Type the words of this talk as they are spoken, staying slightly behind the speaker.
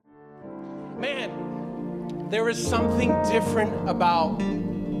Man, there is something different about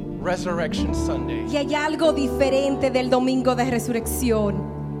Resurrection Sunday. Y hay algo diferente del domingo de resurrección.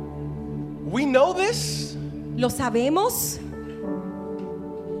 We know this. ¿Lo sabemos?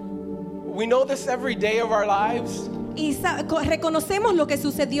 We know this every day of our lives. Y reconocemos lo que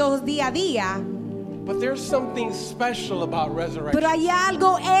sucedió día a día. But there's something special about resurrection. Pero hay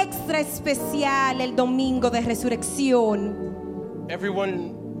algo extra especial el domingo de resurrección.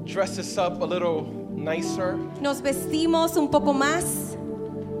 Everyone dresses up a little nicer. Nos vestimos un poco más.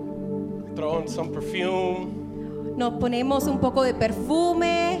 Throw on some perfume. Nos ponemos un poco de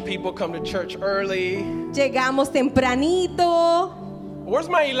perfume. People come to church early. Llegamos tempranito. Where's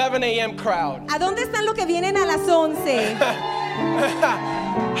my 11 a.m. crowd? ¿A dónde están los que vienen a las 11?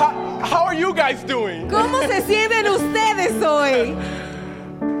 How are you guys doing? ¿Cómo se sienten ustedes hoy?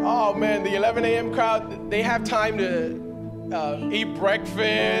 Oh man, the 11 a.m. crowd, they have time to eat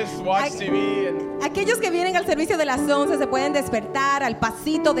breakfast, watch TV. And Aquellos que vienen al servicio de las 11 se pueden despertar al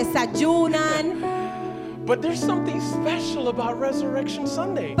pasito, desayunan. But there's something special about Resurrection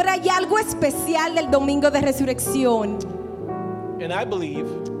Sunday. Pero hay algo especial del domingo de resurrección. And I believe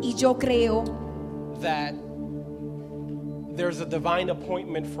Y yo creo that there's a divine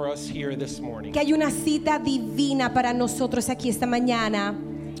appointment for us here this morning. que hay una cita divina para nosotros aquí esta mañana.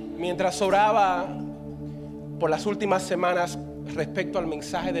 Mientras oraba por las últimas semanas respecto al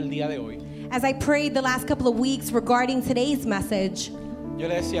mensaje del día de hoy, As I prayed the last couple of weeks regarding today's message, yo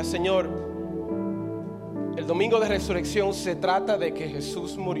le decía, Señor, el domingo de resurrección se trata de que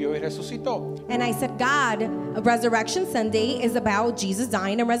Jesús murió y resucitó. and I said, God, Resurrection Sunday is about Jesus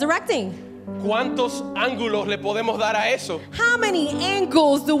dying and resurrecting. ¿Cuántos ángulos le podemos dar a eso? How many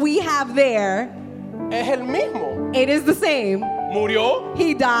angles do we have there? Es el mismo. It is the same. Murió He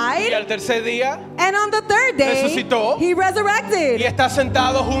y died, al tercer día and on the third day, resucitó he y resurrected. está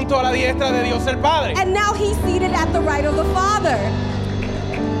sentado junto a la diestra de Dios el Padre. And now he's seated at the right of the Father.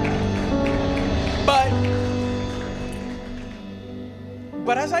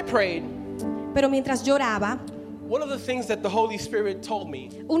 But as I prayed, Pero mientras lloraba, one of the things that the Holy Spirit told me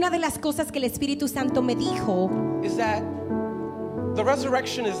una de las cosas que el Espíritu Santo me dijo, is that the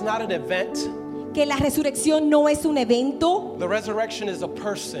resurrection is not an event. que la resurrección no es un evento, The resurrection is a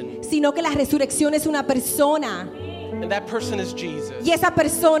person, sino que la resurrección es una persona. and that person is Jesus. Y esa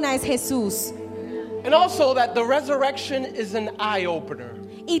persona es Jesús. And also that the resurrection is an eye opener.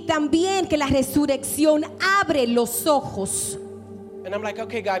 Y también que la resurrección abre los ojos. And I'm like,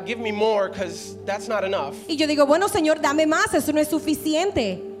 okay, God, give me more, because that's not enough. Y yo digo, bueno, Señor, dame más, eso no es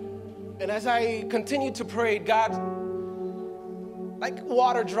suficiente. And as I continued to pray, God, like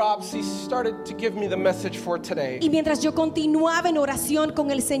water drops, He started to give me the message for today. Y mientras yo continuaba en oración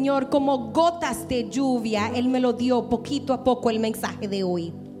con el Señor, como gotas de lluvia, Él me lo dio poquito a poco el mensaje de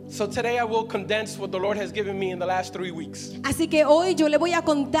hoy. So today I will condense what the Lord has given me in the last 3 weeks. Así que hoy yo le voy a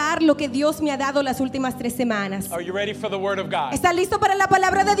contar lo que Dios me ha dado las últimas 3 semanas. Are you ready for the Word of God? ¿Está listo para la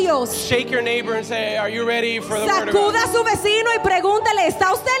palabra de Dios? Shake your neighbor and say, are you ready for the Word of Sacuda God? a su vecino y pregúntale,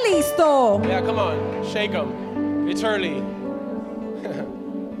 ¿está usted listo? Yeah, come on, shake them. It's early.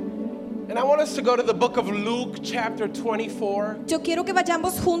 And I want us to go to the book of Luke, chapter 24. Yo quiero que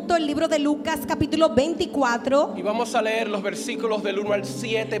vayamos junto al libro de Lucas, capítulo 24. Y vamos a leer los versículos del 1 al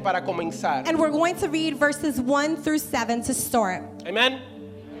 7 para comenzar. And we're going to read verses 1 through 7 to start. Amen.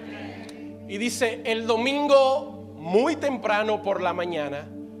 Y dice, el domingo muy temprano por la mañana,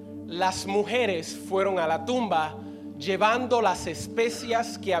 las mujeres fueron a la tumba llevando las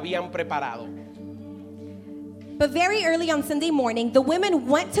especias que habían preparado. But very early on Sunday morning, the women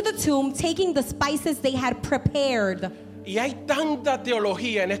went to the tomb taking the spices they had prepared. Y hay tanta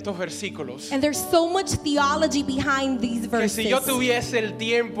teología en estos versículos And there's so much theology behind these que si verses. yo tuviese el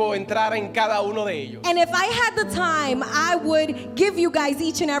tiempo entrar en cada uno de ellos. And if I had the time, I would give you guys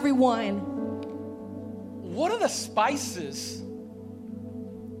each and every one. What are the spices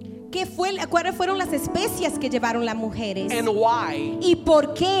 ¿Cuáles fueron las especias que llevaron las mujeres? and why? ¿Y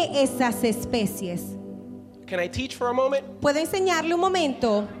por qué esas especies? Can I teach for a moment? ¿Puedo enseñarle un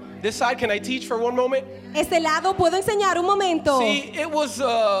momento? This side, can I teach for one moment? Este lado, ¿puedo enseñar un momento? See, it was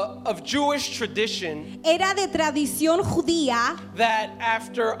of Jewish tradition Era de tradición judía that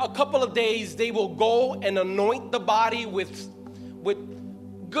after a couple of days they will go and anoint the body with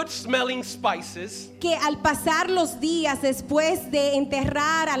good smelling spices. que al pasar los días después de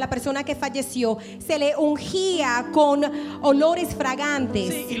enterrar a la persona que falleció, se le ungía con olores fragantes.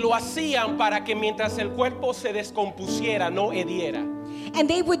 Sí, y lo hacían para que mientras el cuerpo se descompusiera no hediera. And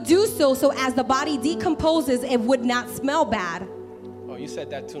they would do so as the body decomposes, it would not smell bad. Oh, you said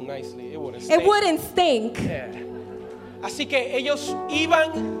that too nicely. It wouldn't It stink. wouldn't stink. Yeah. Así que ellos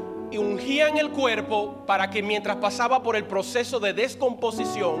iban y ungían el cuerpo para que mientras pasaba por el proceso de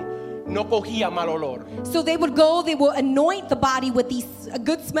descomposición no cogía mal olor. So they would go, they would anoint the body with these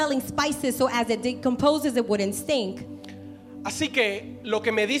good smelling spices so as it decomposes it wouldn't stink. Así que lo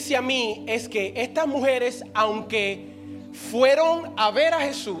que me dice a mí es que estas mujeres, aunque fueron a ver a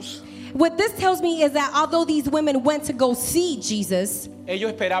Jesús, What this tells me is that although these women went to go see Jesus,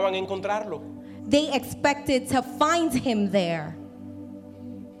 ellos esperaban encontrarlo. they expected to find him there.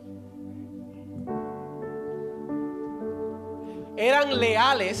 Eran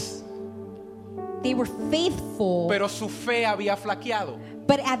leales, They were faithful, pero su fe había flaqueado.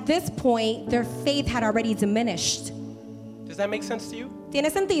 but at this point, their faith had already diminished. Does that make sense to you? ¿Tiene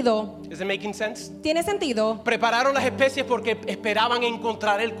sentido? Is it making sense? ¿Tiene sentido? Prepararon las especies porque esperaban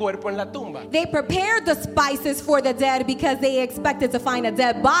encontrar el cuerpo en la tumba. They prepared the spices for the dead because they expected to find a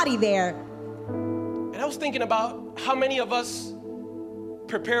dead body there. And I was thinking about how many of us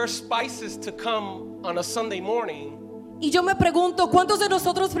prepare spices to come on a Sunday morning, Y yo me pregunto, ¿cuántos de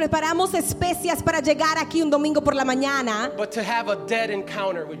nosotros preparamos especias para llegar aquí un domingo por la mañana? but to have a dead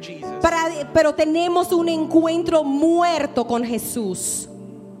encounter with Jesus? Pero tenemos un encuentro muerto con Jesús.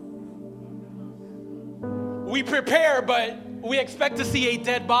 We prepare, but we expect to see a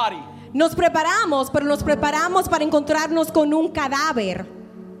dead body. Nos preparamos, pero nos preparamos para encontrarnos con un cadáver.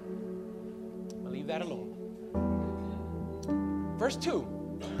 I'll leave that alone. Verse 2.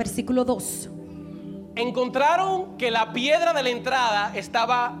 Versículo 2. Encontraron que la piedra de la entrada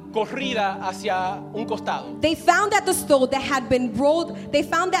estaba corrida hacia un costado. They found that the stone had been rolled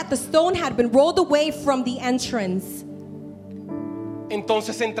away from the entrance.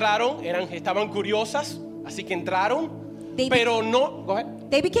 Entonces entraron, estaban curiosas, así que entraron, They- pero no, go ahead.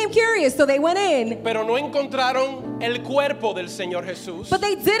 They became curious, so they went in. Pero no encontraron el cuerpo del Señor Jesús. But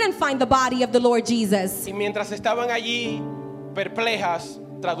they didn't find the body of the Lord Jesus. Y mientras estaban allí perplejas,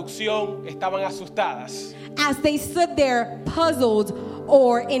 traducción, estaban asustadas. As they stood there puzzled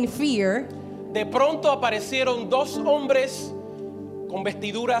or in fear, De pronto aparecieron dos hombres con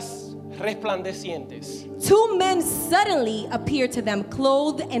vestiduras resplandecientes. two men suddenly appeared to them,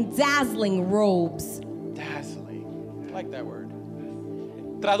 clothed in dazzling robes. Dazzling. I like that word.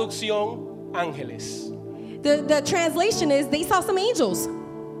 Traducción, ángeles. The translation is they saw some angels.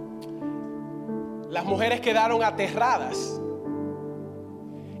 Las mujeres quedaron aterradas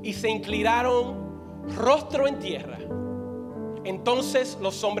y se inclinaron rostro en tierra. Entonces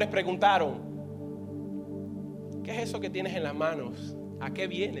los hombres preguntaron: ¿qué es eso que tienes en las manos? ¿A qué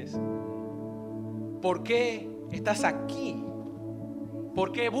vienes? ¿Por qué estás aquí?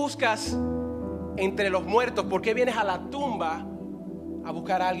 ¿Por qué buscas entre los muertos? ¿Por qué vienes a la tumba a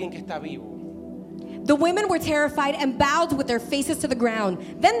buscar a alguien que está vivo? The women were terrified and bowed with their faces to the ground.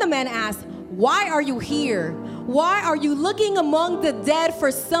 Then the men asked, "Why are you here? Why are you looking among the dead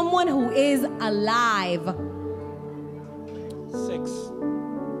for someone who is alive?" 6.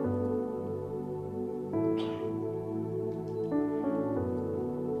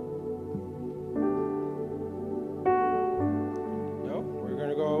 No, we're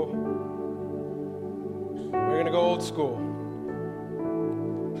gonna go old school.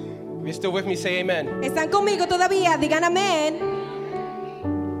 If you're still with me, say amen. ¿Están conmigo todavía? Digan amén.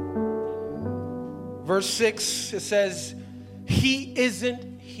 Verse 6, it says, "He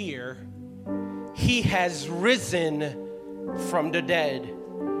isn't here. He has risen from the dead.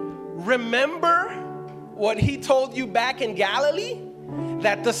 Remember what he told you back in Galilee?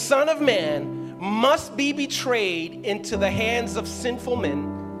 That the Son of Man must be betrayed into the hands of sinful men,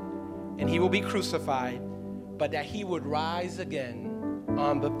 and he will be crucified, but that he would rise again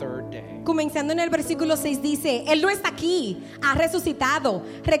on the third day." Comenzando en el versículo 6 dice, Él no está aquí, ha resucitado.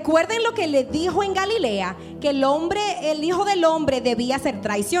 Recuerden lo que le dijo en Galilea, que el Hijo del Hombre debía ser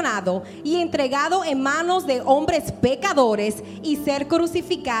traicionado y entregado en manos de hombres pecadores y ser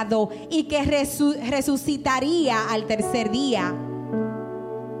crucificado y que resucitaría al tercer día.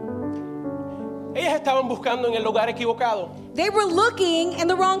 Ellas estaban buscando en el lugar equivocado. They were looking in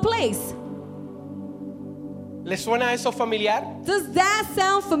the wrong place. ¿Les suena eso familiar? Does that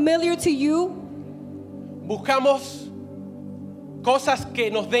sound familiar to you? Buscamos cosas que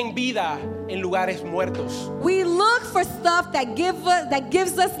nos den vida en lugares muertos. We look for stuff that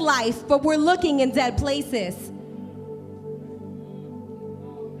gives us life, but we're looking in dead places.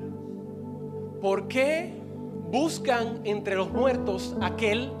 ¿Por qué buscan entre los muertos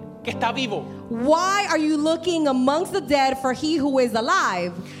aquel que está vivo? Why are you looking amongst the dead for he who is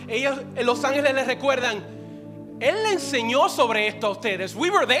alive? Ellos, los ángeles les recuerdan, Él le enseñó sobre esto a ustedes. We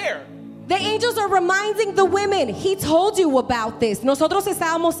were there. The angels are reminding the women, he told you about this. Nosotros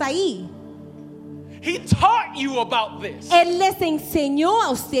estábamos ahí. He taught you about this. Él les enseñó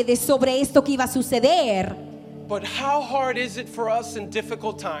a ustedes sobre esto que iba a suceder. But how hard is it for us in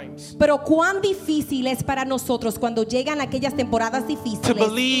difficult times Pero cuán difícil es para nosotros cuando llegan aquellas temporadas to difíciles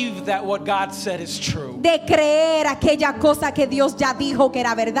believe that what God said is true? de creer aquella cosa que Dios ya dijo que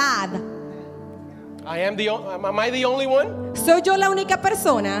era verdad. Am I the only one? ¿Soy yo la única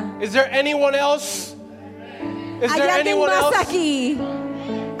persona? Is there anyone else? Is ¿Hay there alguien anyone más else aquí?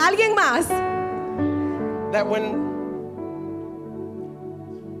 ¿Alguien más? that when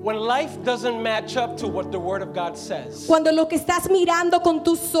life doesn't match up to what the Word of God says, Cuando lo que estás mirando con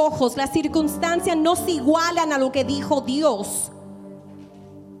tus ojos, las circunstancias no se igualan a lo que dijo Dios.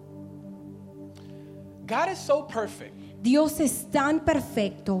 God is so perfect. Dios es tan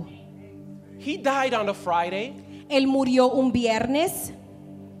perfecto. He died on a Friday. Él murió un viernes.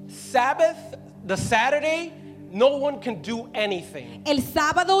 Sabbath, the Saturday, no one can do anything. El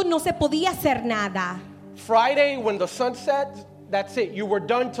sábado no se podía hacer nada. Friday, when the sun sets, that's it. You were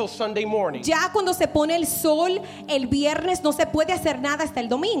done till Sunday morning. Ya cuando se pone el sol, el viernes no se puede hacer nada hasta el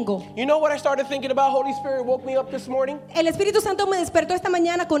domingo. You know what I started thinking about? Holy Spirit woke me up this morning. El Espíritu Santo me despertó esta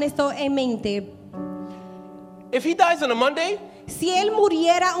mañana con esto en mente. If he dies on a Monday, Si él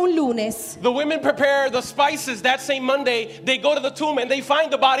muriera un lunes, the women prepare the spices that same Monday. They go to the tomb and they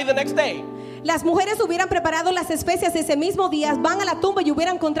find the body the next day. las mujeres hubieran preparado las especias ese mismo día, van a la tumba y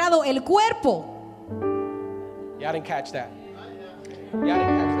hubieran encontrado el cuerpo. Y'all didn't catch that. Y'all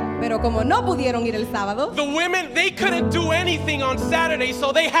didn't catch that. Pero como no pudieron ir el sábado, The women, they couldn't do anything on Saturday,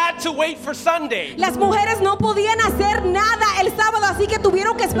 so they had to wait for Sunday. las mujeres no podían hacer nada el sábado, así que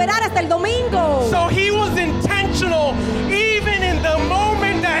tuvieron que esperar hasta el domingo. So he was intentional even in the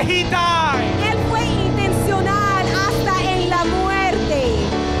moment that he died. Él fue intencional hasta en la muerte.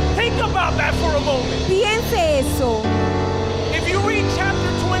 Think about that for a moment. Piense eso. If you read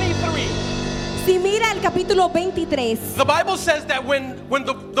chapter 23, Si mira el capítulo 23, the Bible says that when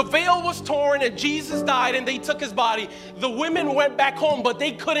the veil was torn and Jesus died and they took his body, the women went back home, but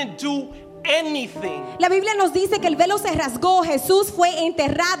they couldn't do anything. la Biblia nos dice que el velo se rasgó, Jesús fue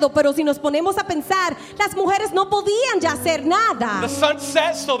enterrado, pero si nos ponemos a pensar, las mujeres no podían ya hacer The nada. sun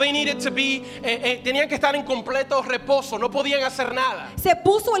set, so they needed to be, tenían que estar en completo reposo, no podían hacer nada. Se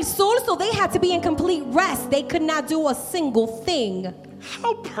puso el sol, so they had to be in complete rest. They could not do a single thing.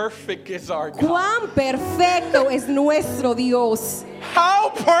 How perfect is our God? Cuán perfecto es nuestro Dios. How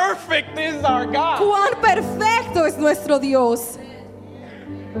perfect is our God? Cuán perfecto es nuestro Dios.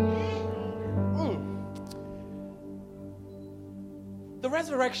 The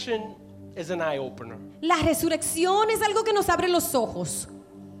resurrection is an eye-opener. La resurrección es algo que nos abre los ojos.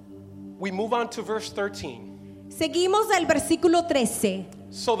 We move on to verse 13. Seguimos al versículo 13.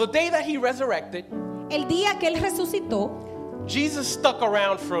 So the day that he resurrected, El día que él resucitó, Jesus stuck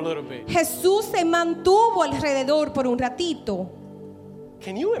around for a little bit. Jesús se mantuvo alrededor por un ratito.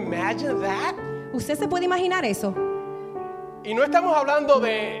 Can you imagine that? ¿Usted se puede imaginar eso? Y no estamos hablando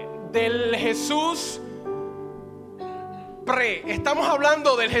del Jesús estamos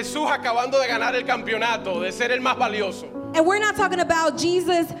hablando del Jesús acabando de ganar el campeonato, de ser el más valioso. And we're not talking about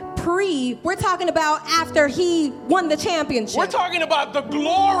Jesus we're talking about after he won the championship. We're talking about the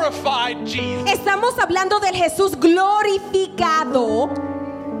glorified Jesus. Estamos hablando del Jesús glorificado.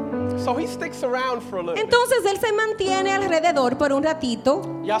 So he sticks around for a little bit. Entonces él se mantiene alrededor por un ratito.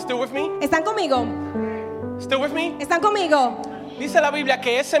 Y'all still with me? ¿Están conmigo? Still with me? ¿Están conmigo? Dice la Biblia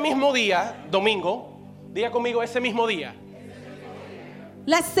que ese mismo día, domingo, diga conmigo ese mismo día.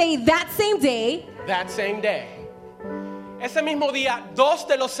 Let's say that same day, That same day. Ese mismo día, dos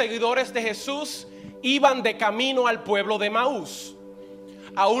de los seguidores de Jesús iban de camino al pueblo de Maús,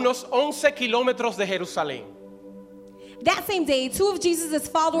 a unos 11 kilómetros de Jerusalén. that same day, two of Jesus'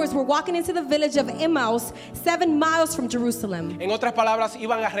 followers were walking into the village of Emmaus, 7 miles from Jerusalem. En otras palabras,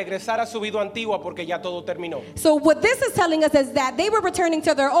 iban a regresar a su vida antigua porque ya todo terminó. So what this is telling us is that they were returning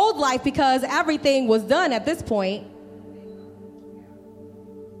to their old life because everything was done at this point.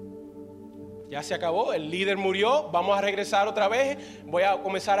 Ya se acabó, el líder murió, vamos a regresar otra vez, voy a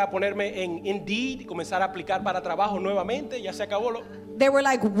comenzar a ponerme en Indeed, comenzar a aplicar para trabajo nuevamente, ya se acabó. They were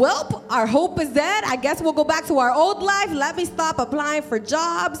like, well, our hope is dead. I guess we'll go back to our old life. Let me stop applying for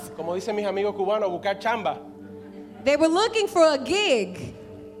jobs. Como dicen mis amigos cubanos, buscar chamba. They were looking for a gig.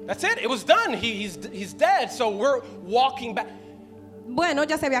 That's it, it was done, he's dead, so we're walking back. Bueno,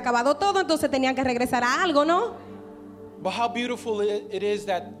 ya se había acabado todo, entonces tenían que regresar a algo, ¿no? But how beautiful it is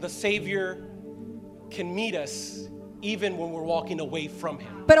that the Savior can meet us even when we're walking away from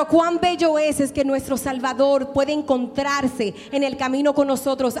him. Pero cuán bello es que nuestro Salvador puede encontrarse en el camino con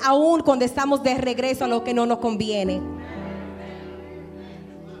nosotros, aún cuando estamos de regreso a lo que no nos conviene.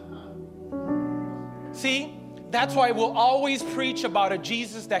 See, that's why we'll always preach about a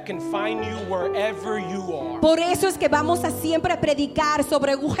Jesus that can find you wherever you are. Por eso es que vamos a siempre predicar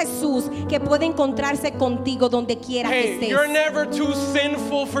sobre un Jesús que puede encontrarse contigo donde quiera que Hey, estés. you're never too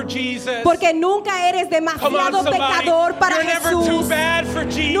sinful for Jesus. Porque nunca eres Come on, demasiado somebody. pecador para You're never too Jesús. bad for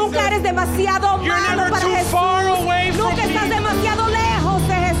Jesus. Nunca eres demasiado You're malo never para too Jesús. far away from Nunca estás Jesus. demasiado lejos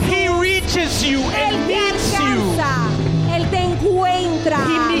de Jesús. He reaches you Él and te meets you. alcanza. Él te encuentra.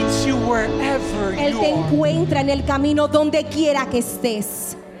 He meets you wherever Él you te are. encuentra en el camino donde quiera que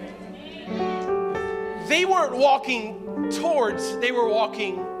estés. They weren't walking towards, they were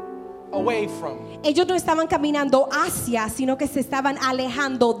walking away from. Ellos no estaban caminando hacia, sino que se estaban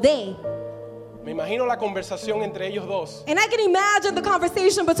alejando de. Me imagino la conversación entre ellos dos. And I can imagine the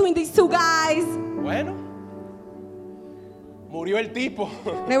conversation between these two guys. Bueno, murió el tipo.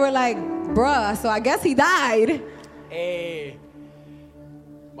 They were like, bruh, so I guess he died.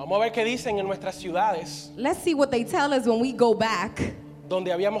 Vamos a ver qué dicen en nuestras ciudades, Let's see what they tell us when we go back.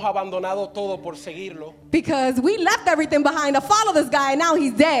 donde habíamos abandonado todo por seguirlo. Because we left everything behind to follow this guy and now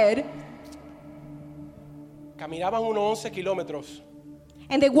he's dead. Caminaban unos 11 kilómetros.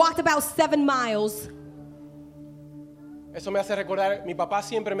 And they walked about 7 miles. Eso me hace recordar, mi papá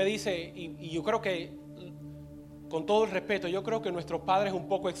siempre me dice, y yo creo que, con todo el respeto, yo creo que nuestros padres un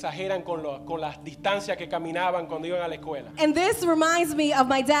poco exageran con las distancias que caminaban cuando iban a la escuela. And this reminds me of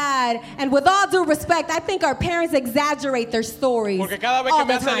my dad. And with all due respect, I think our parents exaggerate their stories Porque cada vez que all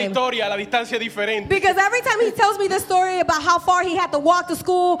me the hace la time. historia, la distancia es diferente. Because every time he tells me the story about how far he had to walk to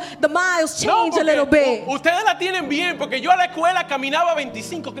school, the miles change a little bit. Ustedes la tienen bien, porque yo a la escuela caminaba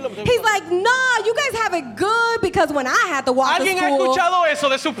 25 kilómetros. He's like, nah, you guys have it good because when I had to walk to ¿Alguien ha school, escuchado eso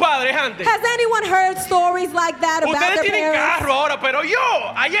de sus padres antes? has anyone heard stories like that about Ustedes their tienen parents? carro ahora, pero yo,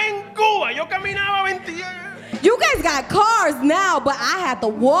 allá en Cuba, yo caminaba 20. You guys got cars now, but I had to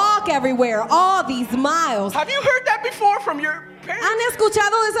walk everywhere, all these miles. Have you heard that before from your parents? ¿Han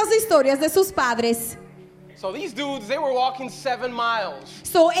escuchado esas historias de sus padres? So these dudes, they were walking 7 miles.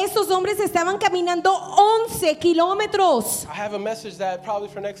 So, estos hombres estaban caminando 11 kilómetros. I have a message that probably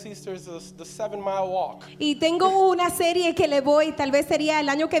for next Easter is the 7-mile walk. Y tengo una serie que le voy, tal vez sería el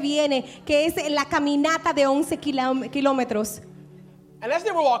año que viene, que es la caminata de 11 kilómetros. And as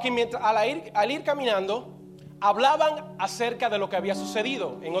they were walking, al ir caminando, hablaban acerca de lo que había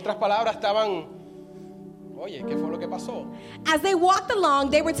sucedido. En otras palabras, estaban, oye, ¿qué fue lo que pasó? As they walked along,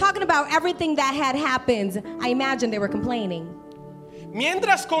 they were talking about everything that had happened. I imagine they were complaining.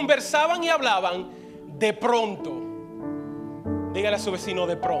 Mientras conversaban y hablaban, de pronto, dígale a su vecino,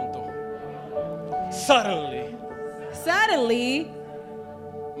 de pronto, suddenly, Suddenly,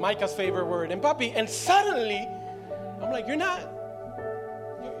 Micah's favorite word, and papi, and suddenly, I'm like, you're not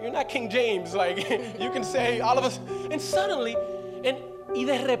King James, like, you can say all of us, and suddenly, y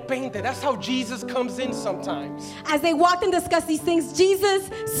de repente, that's how Jesus comes in sometimes. as they walked and discussed these things, Jesus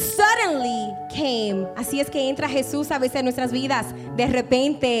suddenly came. Así es que entra Jesús a veces en nuestras vidas, de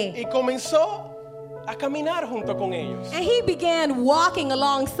repente. Y comenzó a caminar junto con ellos. And he began walking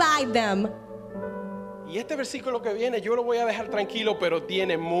alongside them. Y este versículo que viene, yo lo voy a dejar tranquilo, pero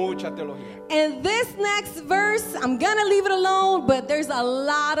tiene mucha teología. And this next verse, I'm gonna leave it alone, but there's a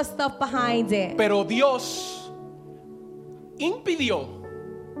lot of stuff behind it. Pero Dios impidió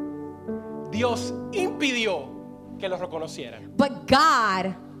que los reconocieran. But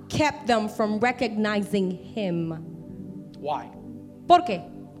God kept them from recognizing him. Why? ¿Por qué?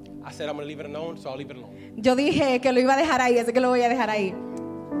 I said I'm going to leave it alone, so I'll leave it alone. Yo dije que lo iba a dejar ahí, así que lo voy a dejar ahí.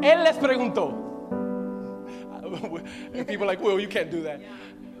 Él les preguntó. And people are like, well, you can't do that.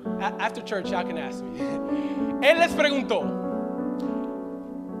 After church, y'all can ask me. Él les preguntó.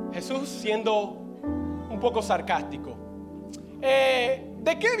 Jesús siendo un poco sarcástico.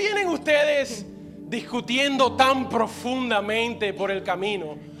 ¿De qué vienen ustedes discutiendo tan profundamente por el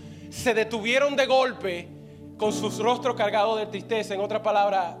camino? Se detuvieron de golpe con sus rostros cargados de tristeza. En otras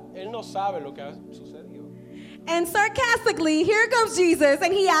palabras, él no sabe lo que ha sucedido. And sarcastically, here comes Jesus,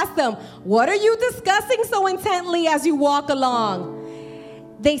 and he asked them, what are you discussing so intently as you walk along?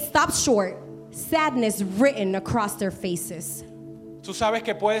 They stopped short, sadness written across their faces. ¿Tú sabes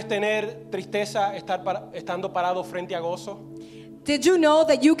que puedes tener tristeza estando parado frente a gozo? Did you know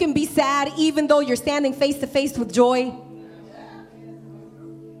that you can be sad even though you're standing face to face with joy?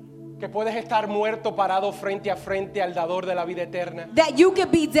 Que puedes estar muerto parado frente a frente al dador de la vida eterna. That you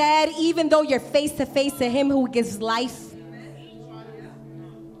can be dead even though you're face to face to him who gives life?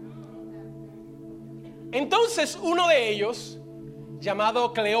 Entonces uno de ellos,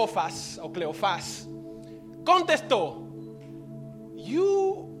 llamado Cleofás, contestó,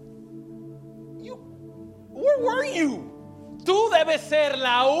 where were you? Tú debes ser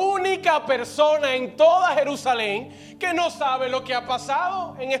la única persona en toda Jerusalén que no sabe lo que ha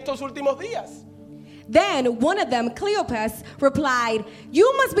pasado en estos últimos días. Then one of them, Cleopas, replied,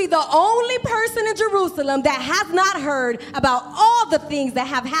 "You must be the only person in Jerusalem that has not heard about all the things that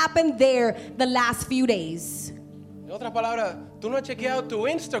have happened there the last few days." En otras palabras, tú no has chequeado tu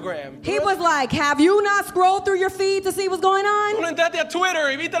Instagram. He was like, "Have you not scrolled through your feed to see what's going Tú on? no entraste a Twitter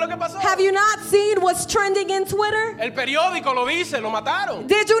y viste lo que pasó. Have you not seen what's trending in Twitter? El periódico lo dice, lo mataron.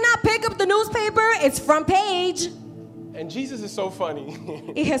 Did you not pick up the newspaper? It's front page." And Jesus is so funny.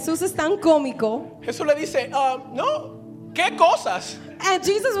 Y Jesús es tan cómico. Jesús le dice, no, ¿qué cosas? And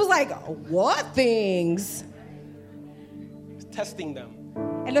Jesus was like, "What things?" Testing them.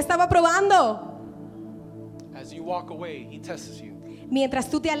 Él lo estaba probando. As you walk away, he tests you. Mientras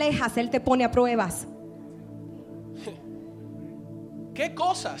tú te alejas, Él te pone a pruebas. ¿Qué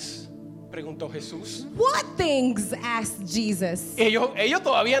cosas? Preguntó Jesús. What things? Asked Jesus. Ellos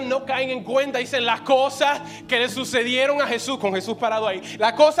todavía no caen en cuenta, dicen las cosas que le sucedieron a Jesús, con Jesús parado ahí.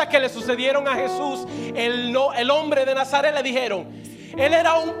 Las cosas que le sucedieron a Jesús, el hombre de Nazaret, le dijeron, él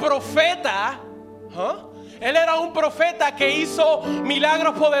era un profeta, él era un profeta que hizo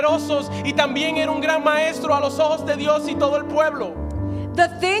milagros poderosos y también era un gran maestro a los ojos de Dios y todo el pueblo. The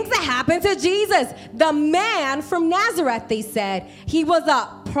things that happened to Jesus, the man from Nazareth, they said. He was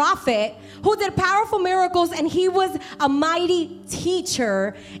a prophet who did powerful miracles, and he was a mighty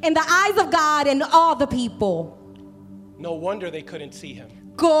teacher in the eyes of God and all the people. No wonder they couldn't see him.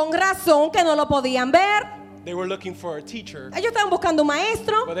 Con razón que no lo podían ver. They were looking for a teacher, Ellos estaban buscando un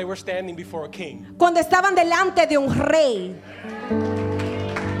maestro but they were standing before a king. cuando estaban delante de un rey.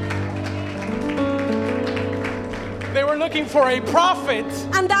 They were looking for a prophet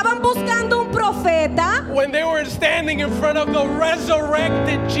Andaban buscando un profeta when they were standing in front of the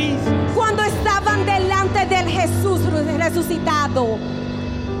resurrected Jesus. cuando estaban delante del Jesús resucitado.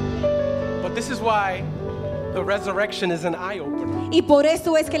 But this is why the resurrection is an eye-opener. Y por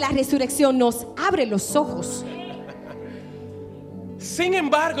eso es que la resurrección nos abre los ojos. Sin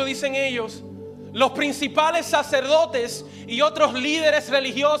embargo, dicen ellos, los principales sacerdotes y otros líderes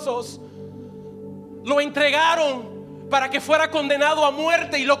religiosos lo entregaron para que fuera condenado a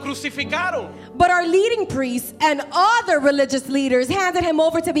muerte y lo crucificaron. But our leading priests and other religious leaders handed him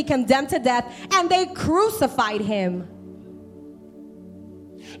over to be condemned to death, and they crucified him.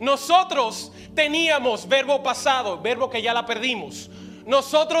 Nosotros teníamos, verbo pasado, verbo que ya la perdimos.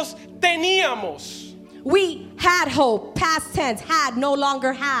 Nosotros teníamos. We had hope, past tense, had, no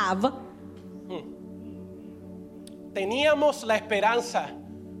longer have. Teníamos la esperanza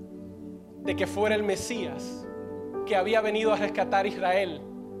de que fuera el Mesías que había venido a rescatar a Israel.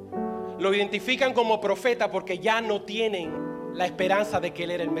 Lo identifican como profeta porque ya no tienen la esperanza de que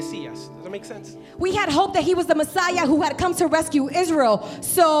él era el Mesías. Does that make sense? We had hope that he was the Messiah who had come to rescue Israel.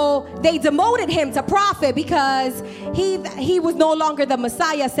 So they demoted him to prophet because he was no longer the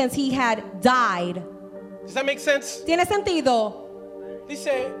Messiah since he had died. Does that make sense? ¿Tiene sentido?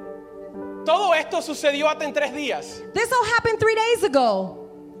 Dice, todo esto sucedió hasta en 3 días. This all happened 3 days ago.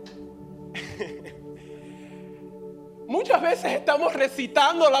 Muchas veces estamos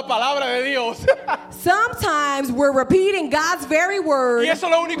recitando la palabra de Dios. Sometimes we're repeating God's very word. Y eso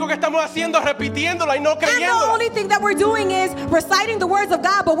es lo único que estamos haciendo, repitiéndola y no And the creyéndola. only thing that we're doing is reciting the words of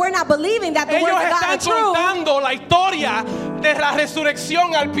God, but we're not believing that the Ellos words of God están are true. contando la historia de la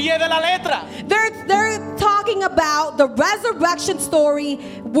resurrección al pie de la letra. They're talking about the resurrection story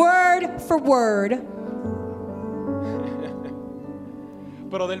word for word.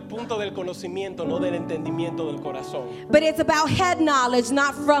 Pero del punto del conocimiento, no del entendimiento del corazón. But it's about head knowledge,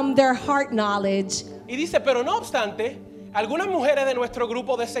 not from their heart knowledge. Y dice, pero no obstante, algunas mujeres de nuestro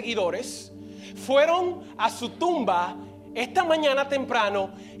grupo de seguidores fueron a su tumba esta mañana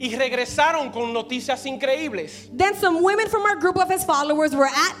temprano y regresaron con noticias increíbles. Then some women from our group of his followers were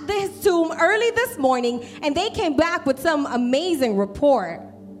at his tomb early this morning, and they came back with some amazing report.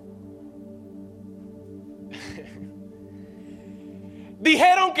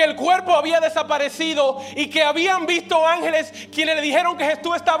 Dijeron que el cuerpo había desaparecido y que habían visto ángeles quienes le dijeron que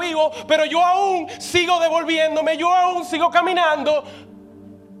Jesús está vivo, pero yo aún sigo devolviéndome, yo aún sigo caminando.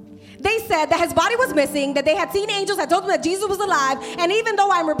 They said that his body was missing, that they had seen angels that told them that Jesus was alive, and even though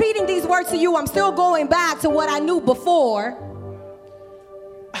I'm repeating these words to you, I'm still going back to what I knew before.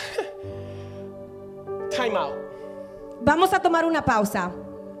 Time out. Vamos a tomar una pausa.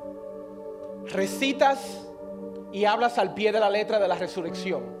 Recitas y hablas al pie de la letra de la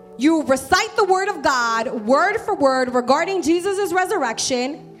resurrección. You recite the word of God, word for word, regarding Jesus'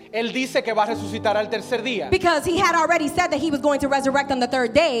 resurrection. Él dice que va a resucitar al tercer día. Because he had already said that he was going to resurrect on the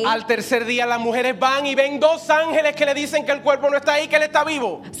third day. Al tercer día las mujeres van y ven dos ángeles que le dicen que el cuerpo no está ahí, que él está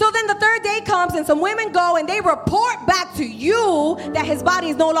vivo. So then the third day comes and some women go and they report back to you that his body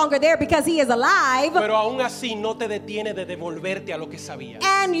is no longer there because he is alive. Pero aún así no te detiene de devolverte a lo que sabías.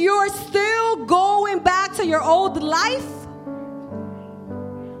 And you're still going back to your old life?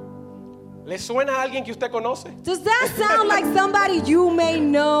 ¿Le suena a alguien que usted conoce? Does that sound like somebody you may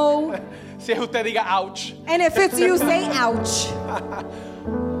know? Si es usted, diga ouch. And if it's you, say ouch.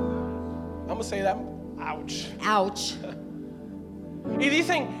 Vamos a say that. Ouch. Ouch. Y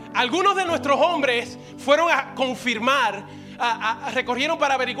dicen, algunos de nuestros hombres fueron a confirmar, recorrieron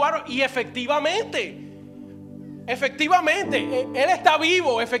para averiguar y efectivamente, él está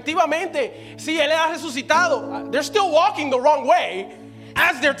vivo, efectivamente. Sí, él ha resucitado. They're still walking the wrong way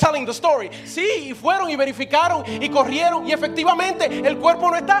as they're telling the story. Sí, y fueron y verificaron y corrieron y efectivamente el cuerpo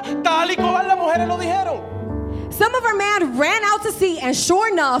no está tal y como las mujeres lo dijeron. Some of our men ran out to sea and sure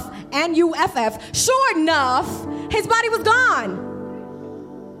enough, N-U-F-F, sure enough, his body was gone.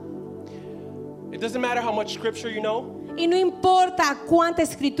 It doesn't matter how much scripture you know. Y no importa cuánta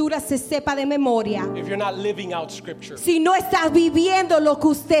escritura se sepa de memoria, If you're not living out scripture. si no estás viviendo lo que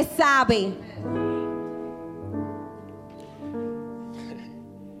usted sabe.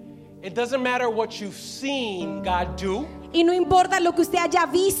 It doesn't matter what you've seen God do. Y no importa lo que usted haya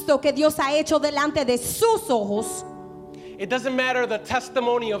visto que Dios ha hecho delante de sus ojos. It doesn't matter the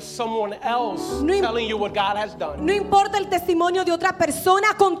testimony of someone else No im- telling you what God has done. No importa el testimonio de otra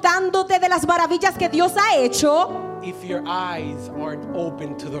persona contándote de las maravillas que Dios ha hecho. If your eyes aren't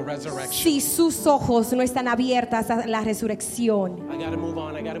open to the resurrection. Si sus ojos no están abiertas a la resurrección. I gotta move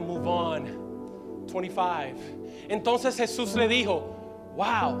on. 25. Entonces Jesús le dijo,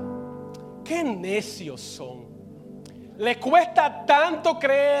 wow, qué necios son. Les cuesta tanto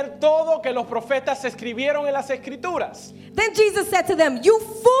creer todo que los profetas escribieron en las escrituras. Then Jesus said to them, "You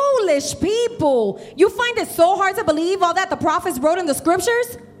foolish people, you find it so hard to believe all that the prophets wrote in the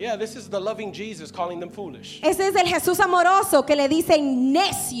scriptures?" Yeah, this is the loving Jesus calling them foolish. Ese es el Jesús amoroso que le dicen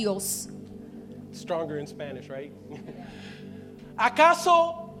necios. Stronger in Spanish, right?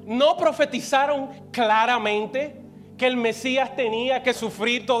 ¿Acaso no profetizaron claramente que el Mesías tenía que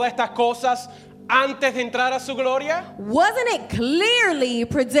sufrir todas estas cosas antes de entrar a su gloria? Wasn't it clearly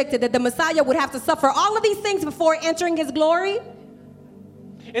predicted that the Messiah would have to suffer all of these things before entering his glory?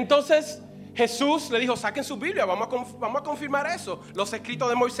 Entonces Jesús le dijo, saquen su Biblia, vamos a confirmar eso. Los escritos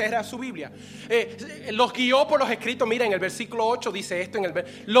de Moisés era su Biblia. Los guió por los escritos, miren, el versículo 8 dice esto,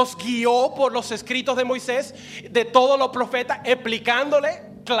 los guió por los escritos de Moisés, de todos los profetas, explicándole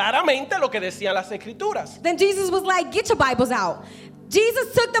claramente lo que decían las escrituras. Then Jesus was like, "Get your Bibles out."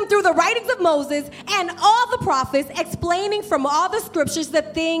 Jesus took them through the writings of Moses and all the prophets, explaining from all the scriptures the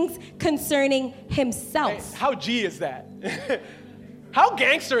things concerning himself. How G is that? How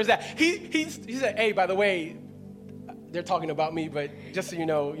gangster is that? He said, hey, by the way, they're talking about me, but just so you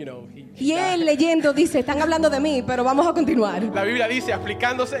know, he Y él died. leyendo dice, están hablando de mí, pero vamos a continuar. La Biblia dice,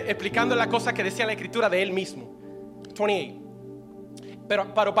 explicando la cosa que decía la escritura de él mismo. 28.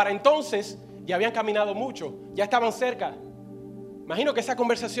 Pero para entonces ya habían caminado mucho, ya estaban cerca. Imagino que esa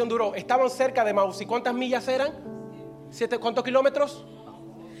conversación duró. Estaban cerca de Maús. ¿Y cuántas millas eran? ¿Cuántos kilómetros?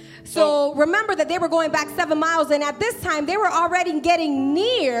 So remember that they were going back 7 miles, and at this time they were already getting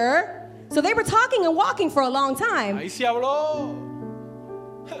near. So they were talking and walking for a long time. Ahí se habló.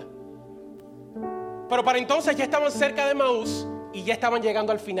 Pero para entonces ya estaban cerca de Maús y ya estaban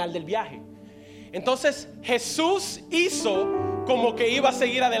llegando al final del viaje. Entonces Jesús hizo como que iba a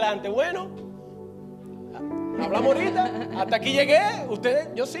seguir adelante. Bueno, hablamos ahorita, hasta aquí llegué, ustedes,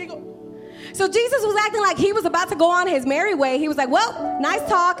 yo sigo. So Jesus was acting like he was about to go on his merry way. He was like, "Well, nice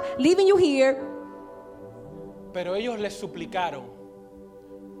talk, leaving you here." Pero ellos le suplicaron,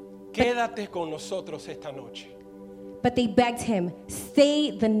 quédate con nosotros esta noche, But they begged him,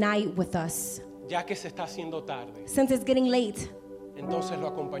 "Stay the night with us, ya que se está haciendo tarde. since it's getting late." Entonces lo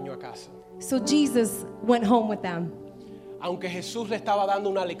acompañó a casa. So Jesus went home with them. Aunque Jesús le estaba dando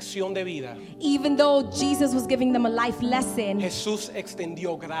una lección de vida, Even though Jesus was giving them a life lesson, Jesús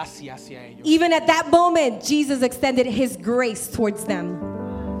extendió gracia hacia ellos. even at that moment, Jesus extended his grace towards them.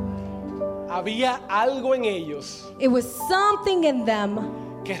 Había algo en ellos It was something in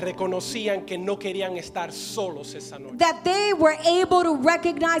them que reconocían que no querían estar solos esa noche. that they were able to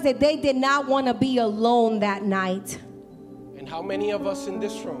recognize that they did not want to be alone that night. And how many of us in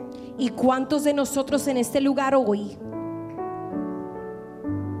this room ¿Y cuántos de nosotros en este lugar hoy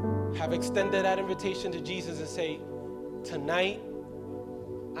have extended that invitation to Jesus and say, tonight,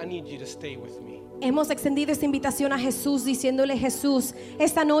 I need you to stay with me. Hemos extendido esta invitación a Jesús diciéndole, Jesús,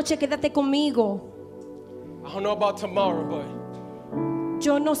 esta noche quédate conmigo. I don't know about tomorrow,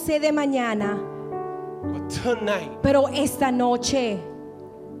 Yo no sé de mañana, but tonight, pero esta noche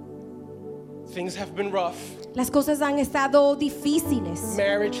things have been rough. las cosas han estado difíciles.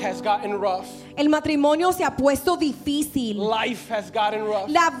 Marriage has gotten rough. El matrimonio se ha puesto difícil. Life has gotten rough.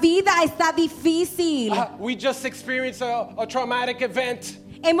 La vida está difícil. We just experienced a traumatic event.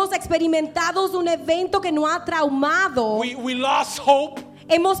 Hemos experimentado un evento que nos ha traumado. We lost hope.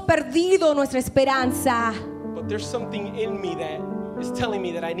 Hemos perdido nuestra esperanza. But there's something in me that is telling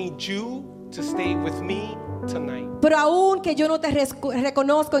me that I need you to stay with me tonight. Pero aún que yo no te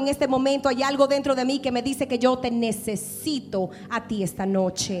reconozco en este momento, hay algo dentro de mí que me dice que yo te necesito a ti esta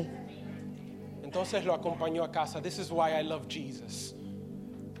noche. Entonces lo acompañó a casa. This is why I love Jesus.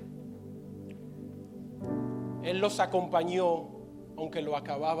 Él los acompañó aunque lo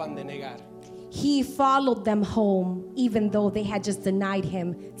acababan de negar. He followed them home even though they had just denied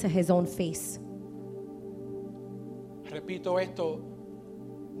him to his own face. Repito esto,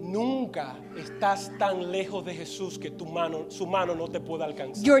 nunca estás tan lejos de Jesús que su mano no te pueda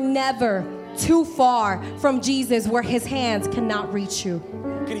alcanzar. You're never too far from Jesus where his hands cannot reach you.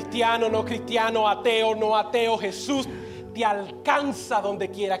 Cristiano, no cristiano, ateo, no ateo, Jesús te alcanza donde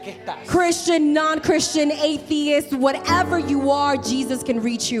quiera que estás. Christian, non-Christian, atheist, whatever you are, Jesus can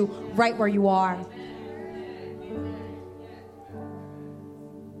reach you right where you are.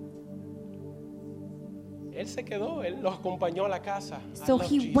 Él se quedó, él los acompañó a la casa. So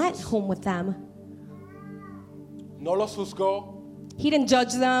he went home with them. No los juzgó, He didn't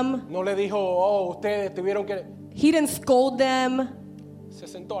judge them. no le dijo, oh, ustedes tuvieron que... He didn't scold them. Se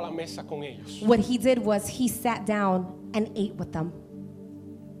sentó a la mesa con ellos. What he did was he sat down and ate with them.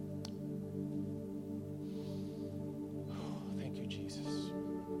 Thank you, Jesus.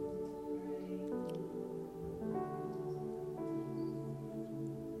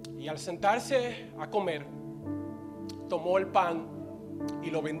 Y al sentarse a comer, tomó el pan y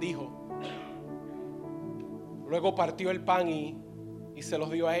lo bendijo. Luego partió el pan y se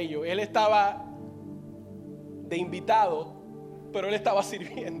los dio a ellos. Él estaba de invitado, pero él estaba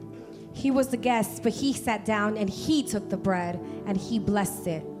sirviendo. He was the guest, but he sat down and he took the bread and he blessed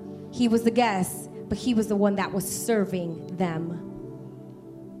it. He was the guest, but he was the one that was serving them.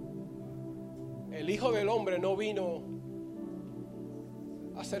 El Hijo del Hombre no vino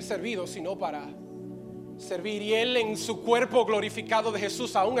a ser servido, sino para servir. Y él en su cuerpo glorificado de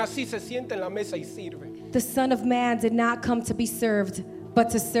Jesús, aún así se sienta en la mesa y sirve. The Son of Man did not come to be served, but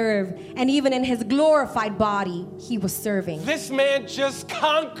to serve. And even in his glorified body, he was serving. This man just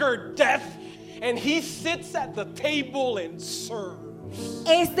conquered death, and he sits at the table and serves.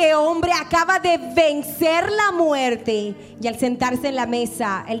 Este hombre acaba de vencer la muerte y al sentarse en la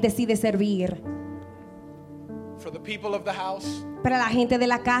mesa, él decide servir. For the people of the house, Para la gente de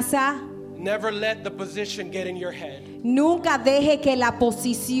la casa, never let the position get in your head. nunca deje que la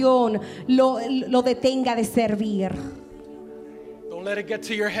posición lo detenga de servir. Don't let it get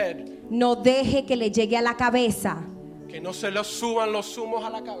to your head. No deje que le llegue a la cabeza. Que no se le suban los humos a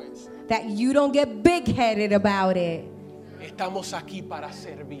la cabeza. That you don't get big-headed about it. Estamos aquí para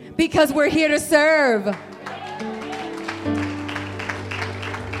servir. Because we're here to serve.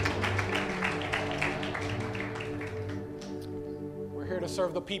 We're here to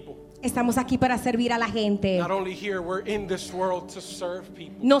serve the people. Estamos aquí para servir a la gente. Not only here, we're in this world to serve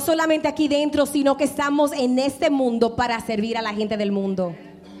people. No solamente aquí dentro, sino que estamos en este mundo para servir a la gente del mundo.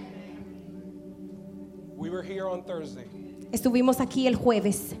 We were here on Thursday, Estuvimos aquí el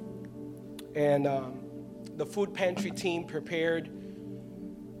jueves and the food pantry team prepared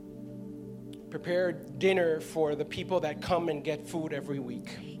dinner for the people that come and get food every week.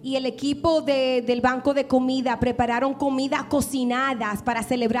 y el equipo del banco de comida prepararon comida cocinadas para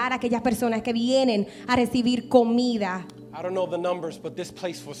celebrar a aquellas personas que vienen a recibir comida. I don't know the numbers, but this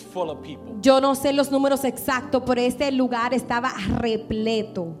place was full of people. Yo no sé los números exactos, pero este lugar estaba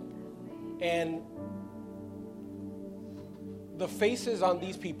repleto. And the faces on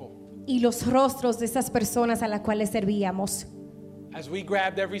these people, Y los rostros de esas personas a las cuales servíamos, as we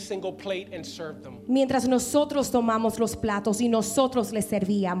grabbed every single plate and served them, mientras nosotros tomamos los platos y nosotros les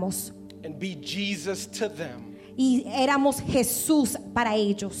servíamos, and be Jesus to them, y éramos Jesús para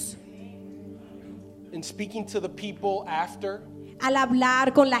ellos. and speaking to the people after, Al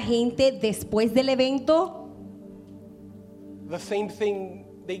hablar con la gente después del evento, the same thing,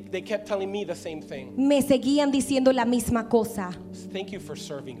 they kept telling me the same thing. me seguían diciendo la misma cosa. Thank you for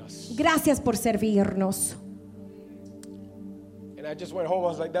serving us. Gracias por servirnos. And I just went home, I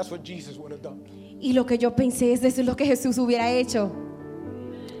was like, that's what Jesus would have done. Y lo que yo pensé es, eso es lo que Jesús hubiera hecho.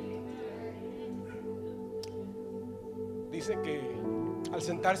 dice que al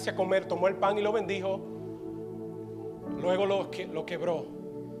sentarse a comer tomó el pan y lo bendijo, luego lo quebró.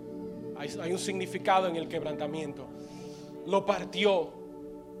 Hay un significado en el quebrantamiento. Lo partió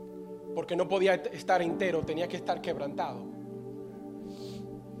porque no podía estar entero, tenía que estar quebrantado.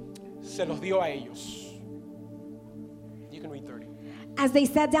 Se los dio a ellos. You can read 30. As they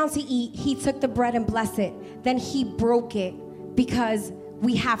sat down to eat, he took the bread and blessed it. Then he broke it, because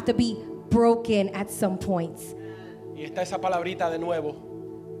we have to be broken at some points. Y está esa palabrita de nuevo.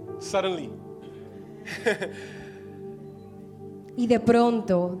 Suddenly. Y de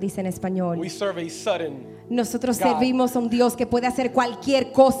pronto, dice en español, We serve a sudden. nosotros God. servimos a un Dios que puede hacer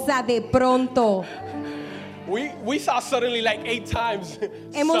cualquier cosa de pronto. We saw suddenly like 8 times.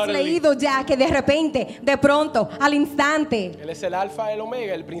 Hemos Suddenly. leído ya que de repente, de pronto, al instante, Él es el alfa y el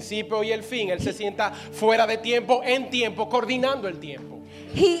omega, el principio y el fin. Él se sienta fuera de tiempo, en tiempo, coordinando el tiempo.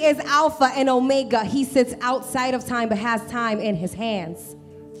 he is Alpha and Omega. He sits outside of time but has time in his hands.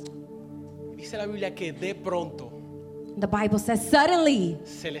 Dice la Biblia que de pronto The Bible says suddenly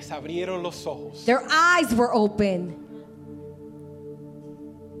se les abrieron los ojos their eyes were open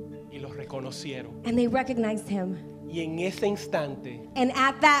y los reconocieron. and they recognized him. Y en ese instante, And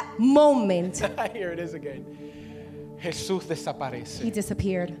at that moment, here it is again, Jesús he desaparece.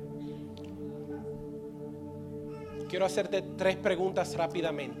 disappeared. Quiero hacerte 3 preguntas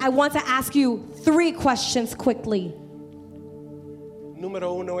rápidamente. I want to ask you 3 questions quickly.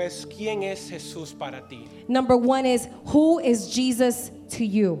 Número 1 es, ¿quién es Jesús para ti? Number 1 is, who is Jesus to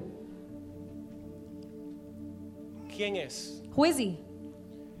you? ¿Quién es? Who is he?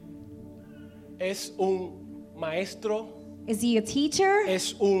 ¿Es un maestro? Is he a teacher?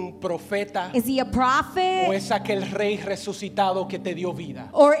 ¿Es un profeta? Is he a ¿O prophet? es aquel rey resucitado que te dio vida?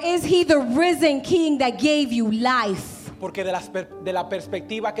 Or is he the risen king that gave you life? Porque de la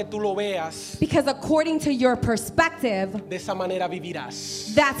perspectiva que tú lo veas, Because according to your perspective, de esa manera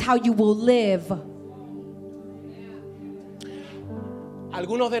vivirás. that's how you will live.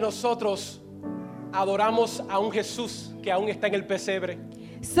 Algunos de nosotros adoramos a un Jesús que aún está en el pesebre.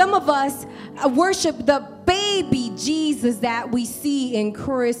 Some of us worship the baby Jesus that we see in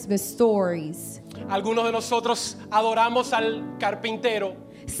Christmas stories. Algunos de nosotros adoramos al carpintero.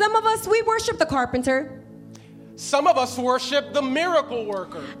 Some of us, we worship the carpenter. Some of us worship the miracle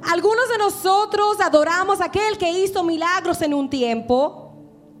worker. Algunos de nosotros adoramos a aquel que hizo milagros en un tiempo.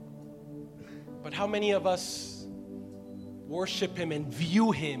 But how many of us worship him and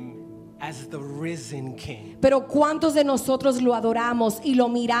view him as the risen king? Pero ¿cuántos de nosotros lo adoramos y lo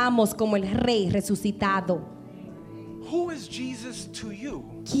miramos como el rey resucitado? Who is Jesus to you?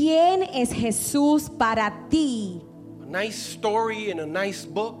 ¿Quién es Jesús para ti? A nice story in a nice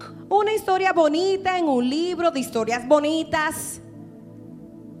book? Una historia bonita en un libro de historias bonitas.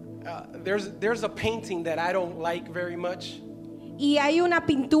 There's a painting that I don't like very much. Y hay una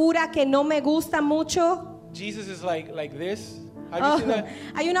pintura que no me gusta mucho. Jesus is like this. Have Oh, you seen that?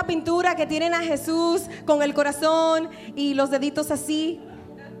 hay una pintura que tienen a Jesús con el corazón y los deditos así.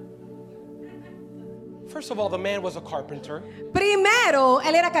 First of all, the man was a carpenter. Primero,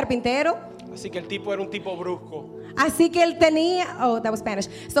 él era carpintero. Así que el tipo era un tipo brusco. Así que él tenía, oh, that was Spanish.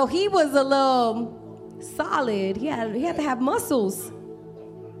 So he was a little solid. He had to have muscles.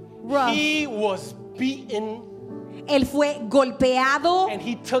 Rough. He was beaten Él fue golpeado and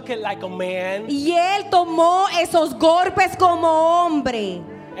he took it like a man y él tomó esos golpes como hombre.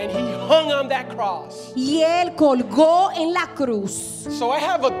 and he hung on that cross. Y él colgó en la cruz. So I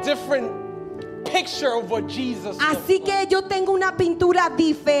have a different picture of what Jesus looked Así like. que yo tengo una pintura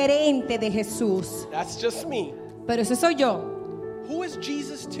diferente de Jesús. That's just me. Pero ese soy yo. Who is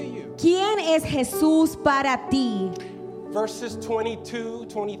Jesus to you? ¿Quién es Jesús para ti? Verses 22,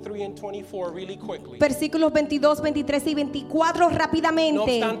 23, and 24 really quickly. Versículos 22, 23 y 24 No rápidamente.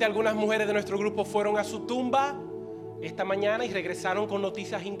 obstante, algunas mujeres de nuestro grupo fueron a su tumba esta mañana y regresaron con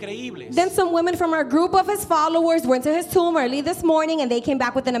noticias increíbles. Then some women from our group of his followers went to his tomb early this morning and they came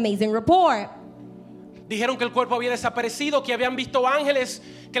back with an amazing report. Dijeron que el cuerpo había desaparecido, que habían visto ángeles,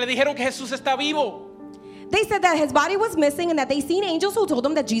 que le dijeron que Jesús está vivo. They said that his body was missing and that they seen angels who told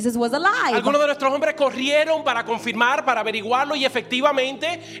them that Jesus was alive. Algunos de nuestros hombres corrieron para confirmar, para averiguarlo y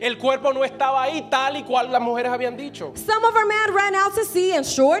efectivamente el cuerpo no estaba ahí tal y cual las mujeres habían dicho. Some of our men ran out to see and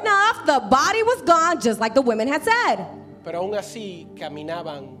sure enough, the body was gone just like the women had said. Pero aún así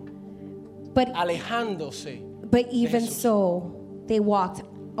caminaban But alejándose. even Jesús. so, they walked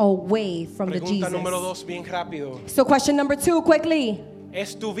away from the Pregunta número Jesus. 2, bien rápido. So question number 2 quickly.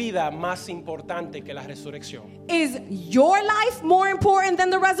 ¿Es tu vida más importante que la resurrección? Is your life more important than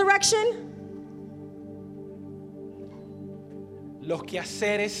the resurrection? los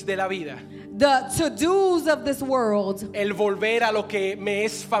quehaceres de la vida, the to-dos of this world, el volver a lo que me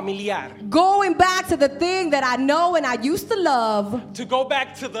es familiar, going back to the thing that I know and I used to love, to go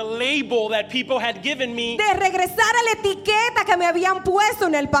back to the label that people had given me, de regresar a la etiqueta que me habían puesto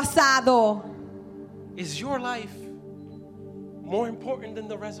en el pasado. is your life more important than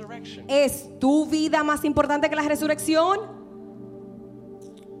the resurrection? ¿Es tu vida más importante que la resurrección?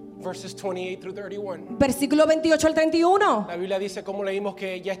 Verses 28 through 31. Versículo 28 al 31. La Biblia dice, como leímos,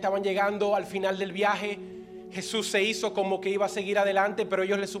 que ya estaban llegando al final del viaje. Jesús se hizo como que iba a seguir adelante, pero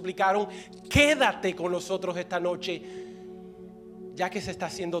ellos le suplicaron, quédate con nosotros esta noche, ya que se está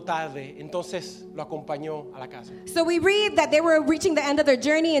haciendo tarde. Entonces lo acompañó a la casa. So we read that they were reaching the end of their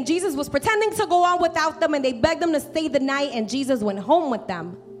journey and Jesus was pretending to go on without them and they begged them to stay the night and Jesus went home with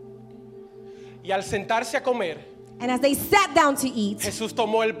them. Y al sentarse a comer, And as they sat down to eat, Jesús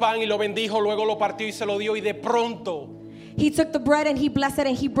tomó el pan y lo bendijo, luego lo partió y se lo dio, y de pronto he took the bread and he blessed it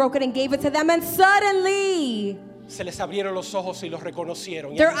and he broke it and gave it to them, and suddenly se les abrieron los ojos y los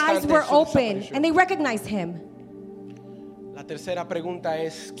reconocieron. Y their al eyes instante were Jesús open desapareció. and they recognized him. La tercera pregunta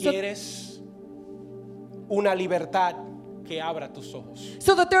es, ¿quieres una libertad que abra tus ojos?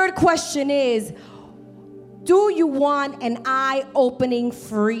 So the third question is, do you want an eye-opening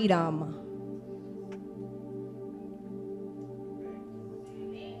freedom?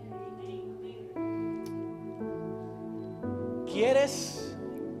 ¿Quieres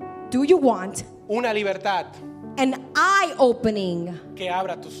Do you want una libertad an eye-opening que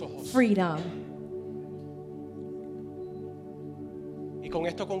abra tus ojos? freedom? Y con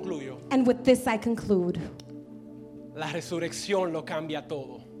esto concluyo. And with this I conclude. La resurrección lo cambia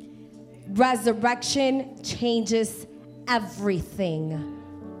todo. Resurrection changes everything.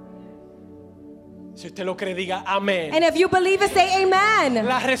 Si usted lo cree, diga amén. And if you believe it, say amen.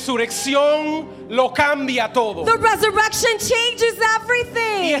 La resurrección lo cambia todo. The resurrection changes Y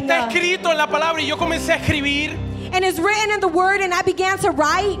everything. está escrito en la palabra, y yo comencé a escribir, And it's written in the word and I began to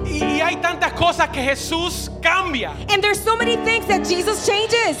write. y hay tantas cosas que Jesús cambia. And there's so many things that Jesus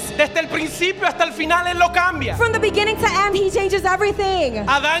changes. Desde el principio hasta el final Él lo cambia. From the beginning to end, he changes everything.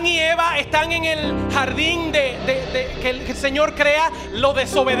 Adán y Eva están en el jardín que el Señor crea, lo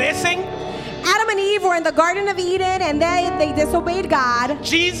desobedecen. Adam and Eve were in the Garden of Eden and they disobeyed God.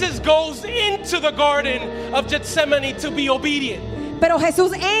 Jesus goes into the garden of Gethsemane to be obedient. Pero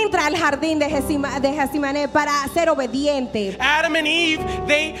Jesús entra al jardín de Getsemaní para ser obediente. Adam and Eve,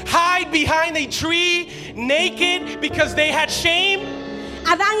 they hide behind a tree naked because they had shame.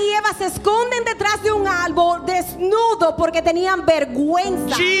 Adán y Eva se esconden detrás de un árbol desnudo porque tenían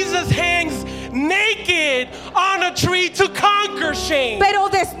vergüenza. Jesus hangs naked on a tree to conquer shame. Pero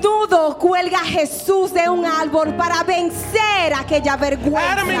desnudo cuelga Jesús de un árbol para vencer aquella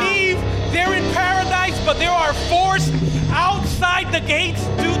vergüenza. Adam and Eve, they're in paradise, but they are forced outside the gates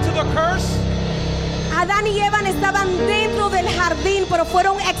due to the curse. Adán y Eva estaban dentro del jardín, pero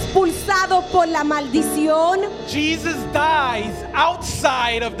fueron expulsados por la maldición. Jesus dies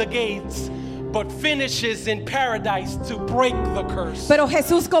outside of the gates, but finishes in paradise to break the curse. Pero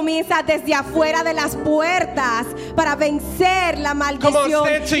Jesús comienza desde afuera de las puertas para vencer la Come on, maldición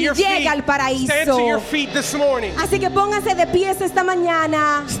stand to y your feet. llega al Stand to your paraíso. feet this morning. Así que pónganse de pies esta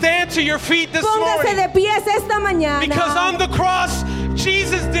mañana. Stand to your feet this Pónganse morning. de pies esta mañana. Because on the cross,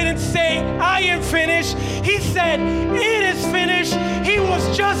 Jesus didn't say, I am finished. He said, it is finished. He was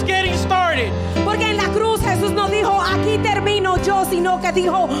just getting started. Porque en la cruz Jesús no dijo, aquí termino yo, sino que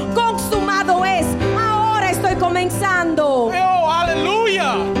dijo, consumado es. Ahora estoy comenzando. Oh,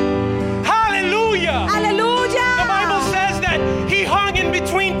 hallelujah. Hallelujah. The Aleluya. Bible says that he hung in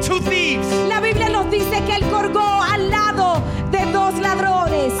between two thieves. La Biblia nos dice que él colgó al lado de dos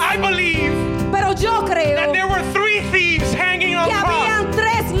ladrones. I believe Pero yo that creo there were three thieves hanging on que the cross. habían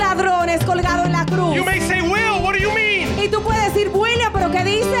tres ladrones colgados en la cruz. You may say, Will, what do you mean? Y tú puedes decir, William, ¿pero qué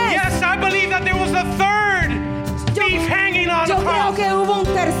dices? Yes, I believe that there was a third thief hanging on the Yo creo cross. que hubo un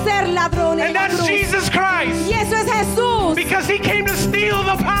tercer ladrón en And la that's cruz. Jesus Christ. Y eso es Jesús. Because he came to steal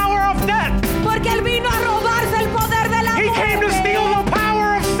the power of death. Porque él vino a robarse el poder de la He came to steal muerte. the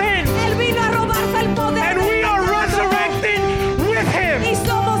power of sin. Él vino a robarse el poder And del we are pecado. resurrected with him. Y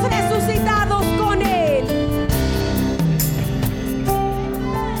somos resucitados con él.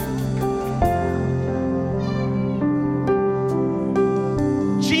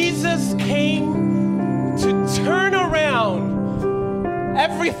 Jesus came to turn around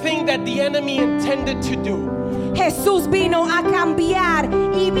everything that the enemy intended to do. Jesús vino a cambiar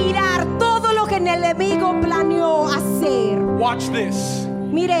y mirar todo lo que el enemigo planeó hacer. Watch this.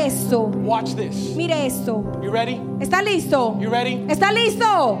 Mire esto. Watch this. Mire esto. You ready? ¿Está listo? You ready? ¿Está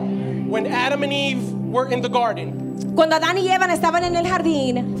listo? When Adam and Eve were in the garden, Cuando Adán y Eva estaban en el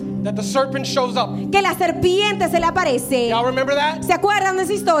jardín, that the serpent shows up. que la serpiente se le aparece. Y'all remember that? ¿Se acuerdan de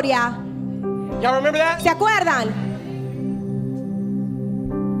esa historia? Y'all remember that? ¿Se acuerdan?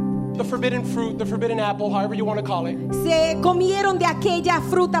 The forbidden fruit, the forbidden apple, however you want to call it. Se comieron de aquella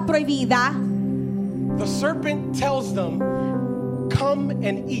fruta prohibida. The serpent tells them, come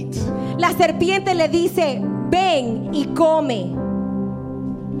and eat. La serpiente le dice, ven y come.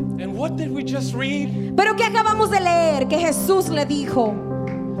 And what did we just read? Pero ¿qué acabamos de leer? Que Jesús le dijo.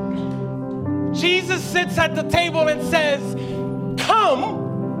 Jesus sits at the table and says,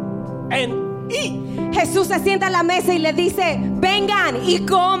 come and eat. Jesús se sienta a la mesa y le dice, vengan y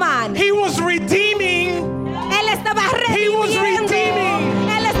coman. He was redeeming. Él estaba He was redimiendo. redeeming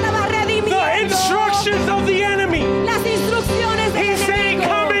Él estaba redimiendo the instructions of the enemy. las instrucciones del He's saying, enemigo.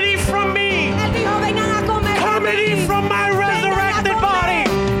 come and eat from me. Él dijo, vengan a comer Come and eat from my resurrected body.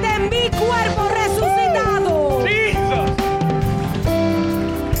 de mi cuerpo resucitado. Jesus.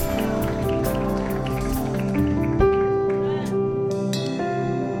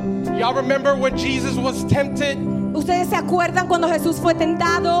 Y'all remember when Jesus was tempted? ¿Ustedes se acuerdan cuando Jesús fue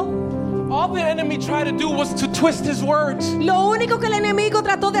tentado? All the enemy tried to do was to twist his words. Lo único que el enemigo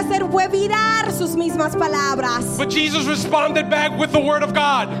trató de hacer fue virar sus mismas palabras. But Jesus responded back with the word of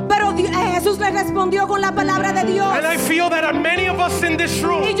God. Pero Jesús le respondió con la palabra de Dios. And I feel that many of us in this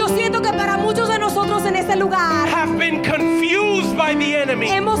room Y yo siento que para muchos de nosotros en este lugar have been confused by the enemy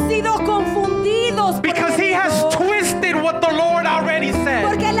hemos sido confundidos por because el he has enemigo, twisted what the Lord already said.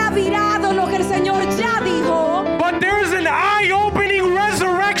 porque él ha virado lo que el Señor ya dijo. But there's an eye-opening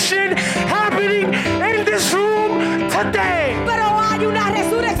resurrection happening in this room today. Pero hay una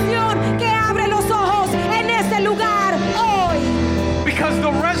resurrección que abre los ojos en este lugar hoy. Because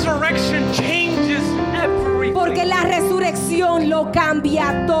the resurrection changes everything. Porque la resurrección lo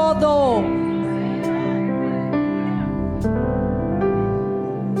cambia todo.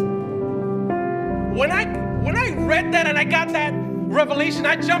 When I read that and I got that revelation,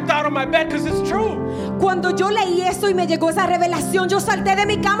 I jumped out of my bed because it's true. Cuando yo leí esto y me llegó esa revelación, yo salté de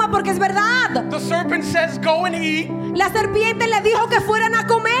mi cama porque es verdad. The serpent says, go and eat. La serpiente le dijo que fueran a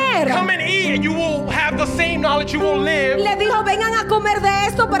comer. Come and eat and you will have the same knowledge, you will live. Le dijo, vengan a comer de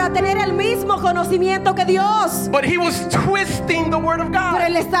esto para tener el mismo conocimiento que Dios. But he was twisting the word of Pero God.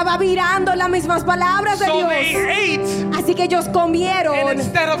 él estaba virando las mismas palabras de So they Dios. ate, Así que ellos and comieron.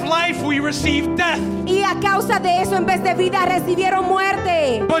 instead of life, we received death. Y a causa de eso, en vez de vida, recibieron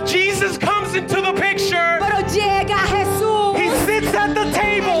muerte. But Jesus comes into the picture. Pero llega Jesús. He sits at the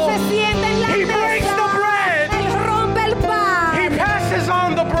table. Se sienta en la He mesa. breaks the bread. Él rompe el pan. He passes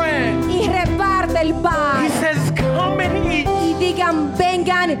on the bread. Y reparte el He pan. says, come and eat. Y digan,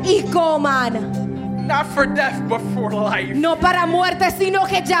 vengan y coman. Not for death, but for life. No para muerte, sino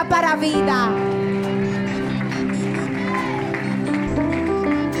que ya para vida.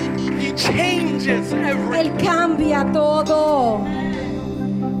 He changes everything. Él cambia todo.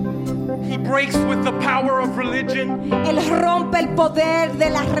 He breaks with the power of religion. Él rompe el poder de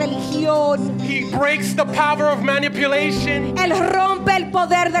la religión. He breaks the power of manipulation. Él rompe el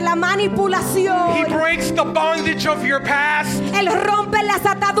poder de la He manipulación. breaks the bondage of your past. Él rompe las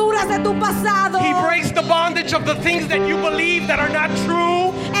ataduras de tu pasado. He breaks the bondage of the things that you believe that are not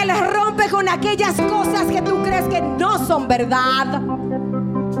true. Él rompe con aquellas cosas que tú crees que no son verdad.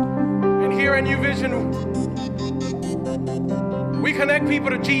 And here in New Vision, we connect people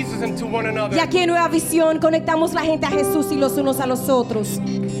to Jesus and to one another. Y aquí en Nueva Visión conectamos la gente a Jesús y los unos a los otros.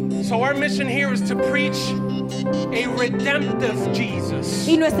 So our mission here is to preach a redemptive Jesus.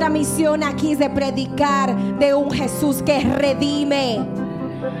 Y nuestra misión aquí es de predicar de un Jesús que redime.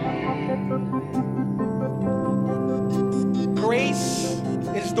 Grace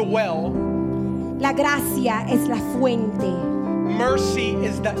is the well. La gracia es la fuente. Mercy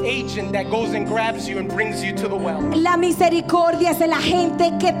is the agent that goes and grabs you and brings you to the well. La misericordia es el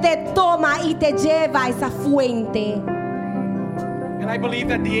agente que te toma y te lleva a esa fuente. And I believe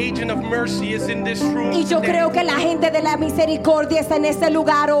that the agent of mercy is in this room Y yo today. creo que la gente de la misericordia está en este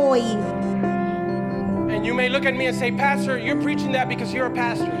lugar hoy. And you may look at me and say, Pastor, you're preaching that because you're a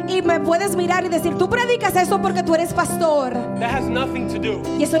pastor. Y me puedes mirar y decir, tú predicas eso porque tú eres pastor. That has nothing to do.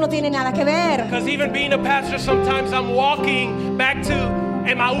 Y eso no tiene nada que ver. Because even being a pastor, sometimes I'm walking back to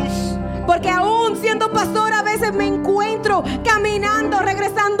Emmaus. Porque aún siendo pastor a veces me encuentro caminando,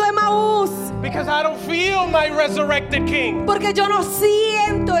 regresando a Emaús. Because I don't feel my resurrected king. Porque yo no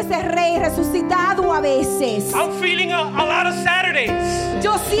siento ese rey resucitado a veces. I'm feeling a lot of Saturdays.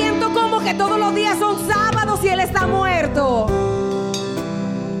 Yo siento como que todos los días son sábados y él está muerto.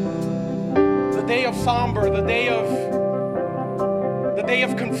 The day of somber, the the day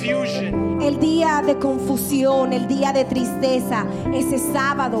of confusion. El día de confusión, el día de tristeza, ese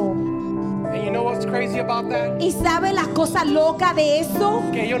sábado. And you know what's crazy about that? ¿Y sabe la cosa loca de eso?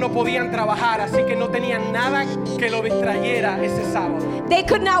 Que ellos no podían trabajar, así que no tenían nada que lo distrayera ese sábado. They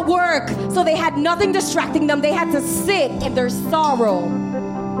could not work, so they had nothing distracting them. They had to sit in their sorrow.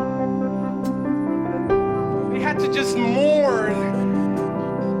 They had to just mourn.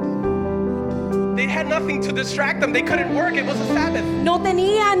 They had nothing to distract them. They couldn't work. It was a Sabbath. No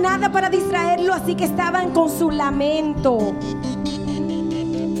tenía nada para distraerlo, así que estaban con su lamento.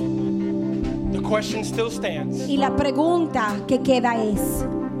 The question still stands. Y la pregunta que queda es: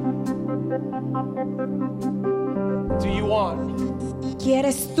 Do you want?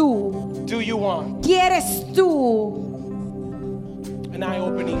 ¿quieres tú? Do you want ¿Quieres tú an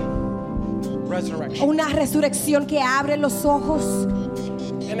eye-opening resurrection? una resurrección que abre los ojos?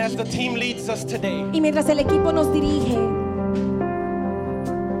 And as the team leads us today, Y mientras el equipo nos dirige, I'm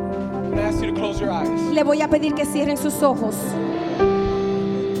going to ask you to close your eyes. le voy a pedir que cierren sus ojos.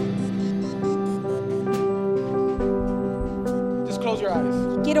 Just close your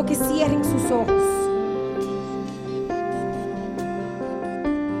eyes. Quiero que cierren sus ojos.